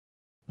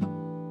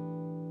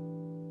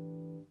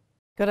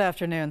Good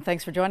afternoon.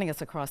 Thanks for joining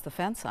us across the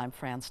fence. I'm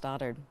Fran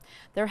Stoddard.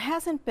 There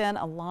hasn't been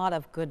a lot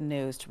of good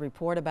news to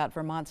report about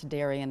Vermont's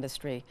dairy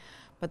industry,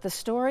 but the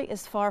story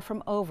is far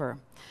from over.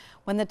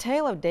 When the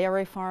tale of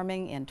dairy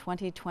farming in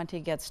 2020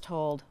 gets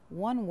told,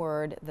 one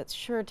word that's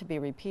sure to be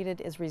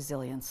repeated is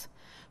resilience.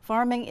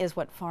 Farming is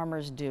what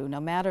farmers do, no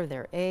matter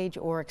their age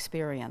or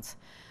experience.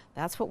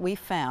 That's what we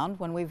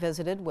found when we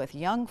visited with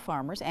young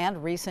farmers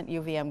and recent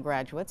UVM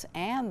graduates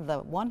and the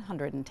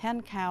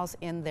 110 cows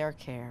in their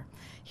care.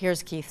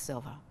 Here's Keith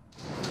Silva.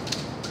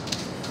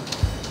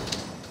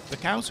 The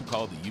cows who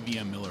call the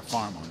UVM Miller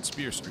Farm on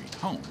Spear Street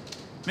home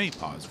may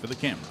pause for the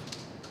camera,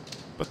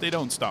 but they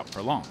don't stop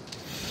for long.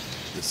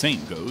 The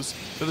same goes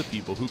for the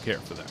people who care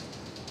for them.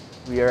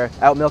 We are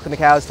out milking the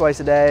cows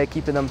twice a day,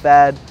 keeping them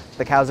fed.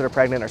 The cows that are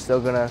pregnant are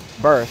still going to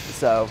birth,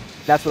 so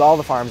that's what all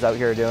the farms out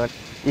here are doing.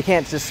 You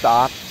can't just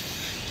stop.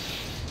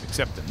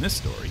 Except in this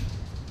story,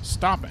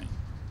 stopping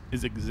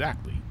is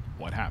exactly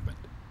what happened.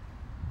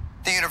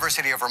 The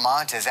University of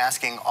Vermont is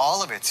asking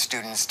all of its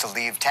students to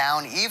leave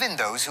town, even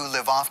those who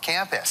live off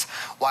campus.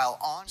 While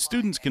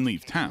students can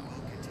leave town,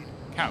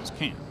 cows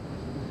can't.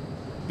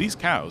 These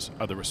cows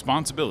are the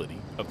responsibility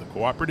of the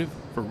Cooperative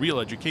for Real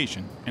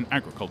Education and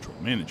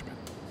Agricultural Management,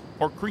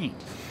 or CREAM.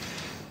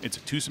 It's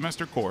a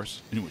two-semester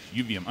course in which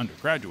UVM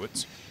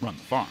undergraduates run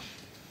the farm.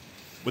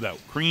 Without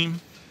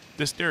CREAM,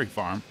 this dairy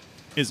farm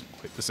isn't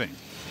quite the same.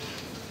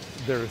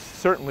 There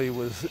certainly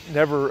was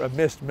never a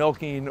missed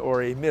milking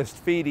or a missed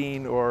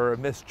feeding or a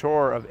missed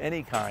chore of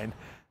any kind.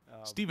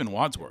 Stephen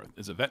Wadsworth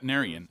is a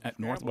veterinarian at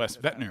Northwest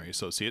Veterinary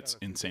Associates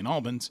in St.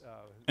 Albans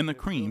and the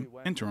CREAM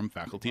interim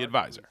faculty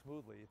advisor.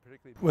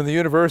 When the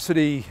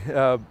university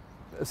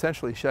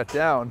essentially shut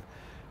down,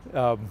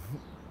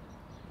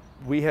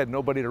 we had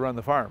nobody to run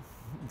the farm.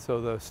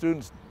 So the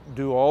students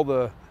do all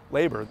the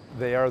labor.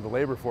 They are the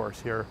labor force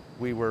here.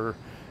 We were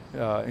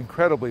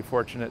incredibly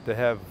fortunate to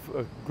have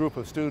a group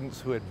of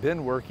students who had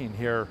been working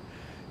here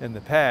in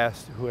the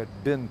past, who had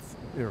been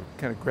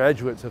kind of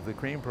graduates of the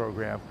CREAM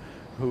program,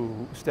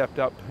 who stepped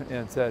up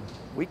and said,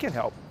 we can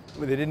help.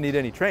 They didn't need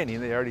any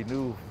training, they already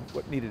knew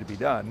what needed to be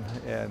done,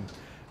 and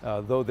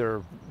though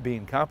they're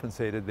being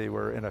compensated, they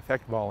were in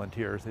effect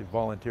volunteers. They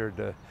volunteered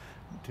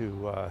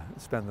to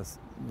spend this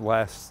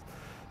last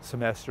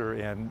semester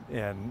and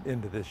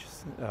into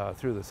this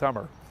through the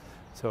summer.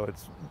 So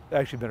it's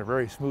actually been a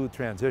very smooth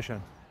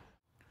transition.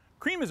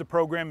 CREAM is a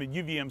program at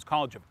UVM's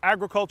College of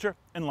Agriculture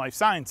and Life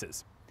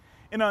Sciences.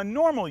 In a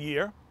normal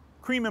year,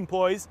 CREAM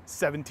employs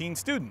 17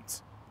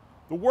 students.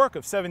 The work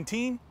of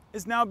 17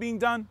 is now being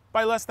done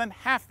by less than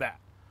half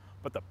that,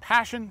 but the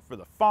passion for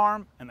the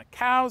farm and the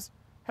cows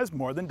has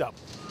more than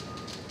doubled.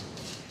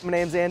 My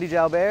name's Andy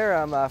Jalbert.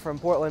 I'm from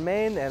Portland,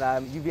 Maine, and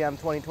I'm UVM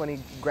 2020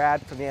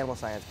 grad from the Animal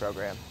Science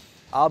program.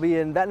 I'll be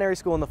in veterinary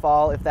school in the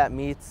fall if that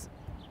meets.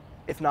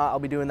 If not, I'll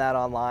be doing that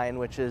online,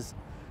 which is,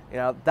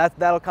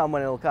 that'll come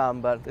when it'll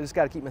come, but I just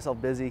got to keep myself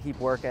busy, keep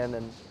working,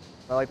 and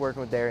I like working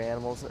with dairy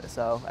animals,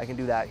 so I can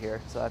do that here,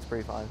 so that's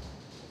pretty fun.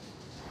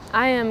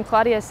 I am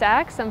Claudia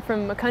Sachs. I'm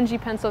from Macungie,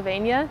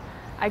 Pennsylvania.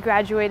 I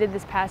graduated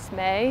this past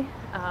May,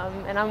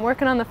 and I'm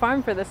working on the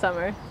farm for the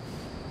summer.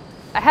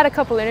 I had a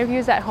couple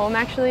interviews at home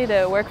actually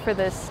to work for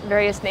this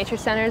various nature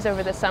centers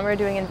over the summer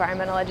doing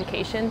environmental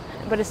education,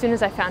 but as soon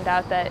as I found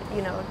out that,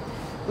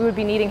 we would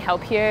be needing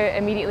help here,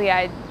 immediately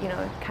I,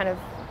 kind of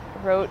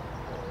wrote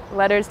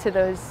letters to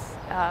those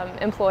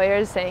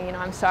employers saying,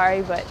 I'm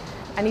sorry, but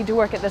I need to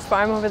work at this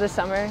farm over the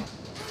summer.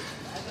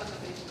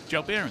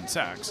 Jalbert and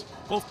Sachs,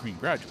 both CREAM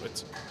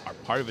graduates, are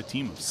part of a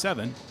team of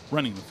 7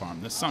 running the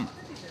farm this summer.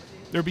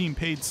 They're being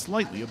paid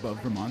slightly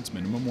above Vermont's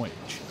minimum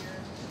wage.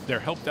 They're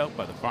helped out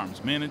by the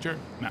farm's manager,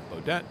 Matt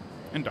Bodette,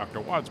 and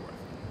Dr. Wadsworth.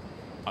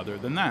 Other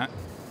than that,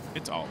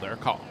 it's all their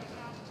call.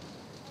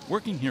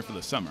 Working here for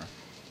the summer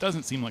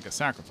doesn't seem like a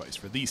sacrifice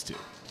for these two.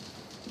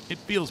 It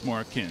feels more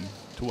akin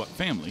to what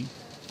family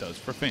does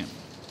for family.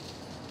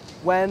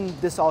 When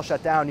this all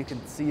shut down, you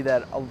can see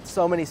that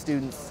so many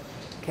students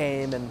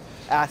came and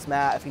asked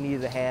Matt if he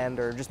needed a hand,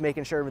 or just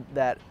making sure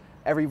that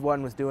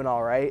everyone was doing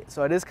all right.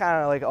 So it is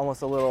kind of like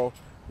almost a little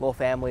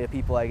family of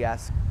people, I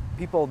guess.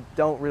 People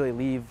don't really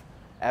leave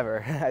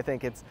ever. I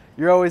think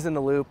you're always in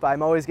the loop.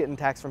 I'm always getting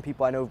texts from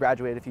people I know who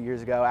graduated a few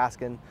years ago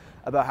asking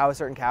about how a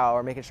certain cow,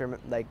 or making sure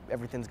like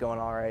everything's going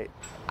all right.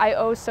 I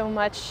owe so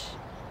much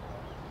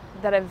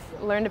that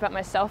I've learned about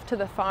myself to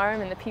the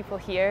farm and the people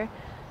here.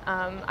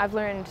 I've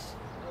learned,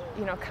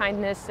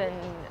 kindness and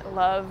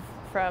love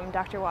from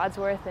Dr.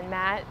 Wadsworth and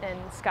Matt and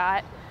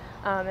Scott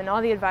and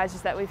all the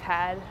advisors that we've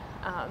had.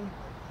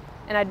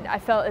 And I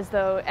felt as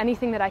though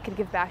anything that I could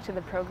give back to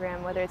the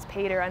program, whether it's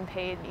paid or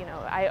unpaid,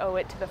 I owe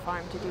it to the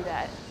farm to do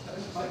that.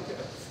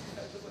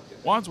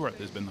 Wadsworth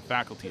has been the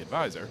faculty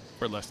advisor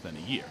for less than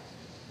a year.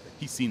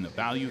 He's seen the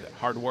value that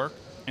hard work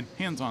and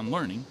hands-on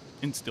learning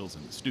instills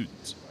in the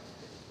students.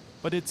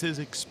 But it's his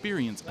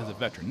experience as a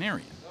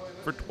veterinarian,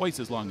 for twice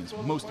as long as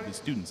most of his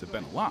students have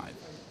been alive,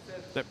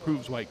 that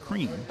proves why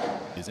CREAM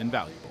is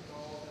invaluable.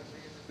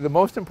 The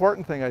most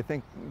important thing I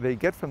think they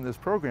get from this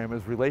program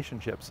is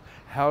relationships,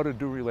 how to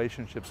do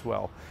relationships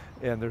well.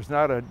 And there's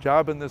not a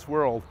job in this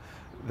world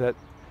that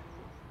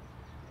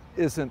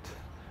isn't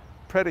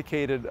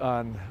predicated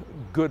on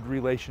good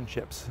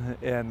relationships.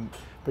 And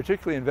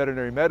particularly in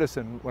veterinary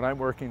medicine, when I'm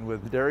working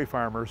with dairy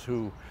farmers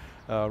who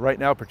right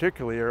now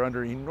particularly are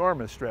under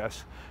enormous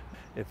stress,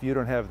 if you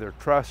don't have their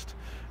trust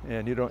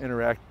and you don't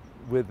interact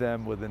with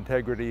them with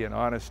integrity and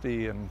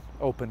honesty and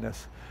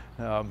openness,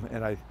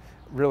 and I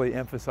really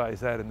emphasize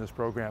that in this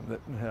program,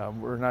 that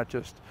we're not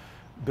just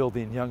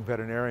building young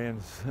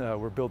veterinarians,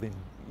 we're building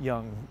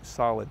young,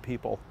 solid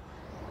people.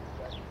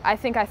 I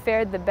think I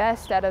fared the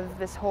best out of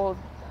this whole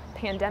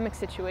pandemic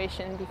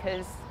situation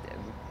because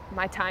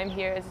my time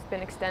here has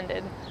been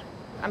extended.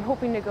 I'm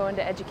hoping to go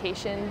into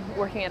education.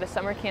 Working at a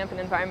summer camp in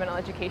environmental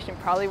education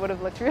probably would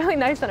have looked really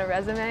nice on a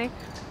resume.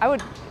 I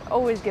would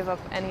always give up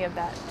any of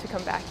that to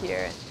come back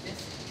here.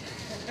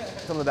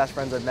 Some of the best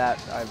friends I've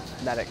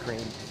met at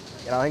Cream.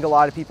 You know, I think a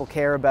lot of people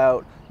care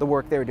about the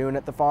work they're doing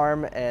at the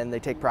farm and they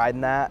take pride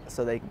in that,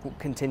 so they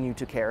continue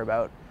to care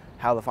about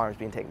how the farm is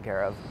being taken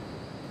care of.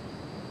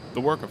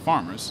 The work of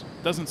farmers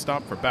doesn't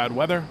stop for bad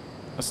weather,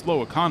 a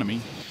slow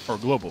economy, or a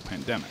global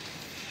pandemic.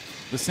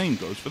 The same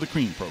goes for the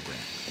Cream program.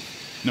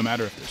 No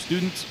matter if they're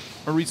students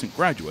or recent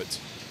graduates,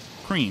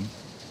 Cream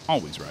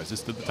always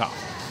rises to the top.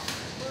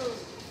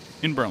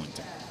 In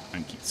Burlington,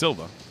 I'm Keith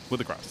Silva with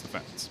Across the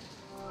Fence.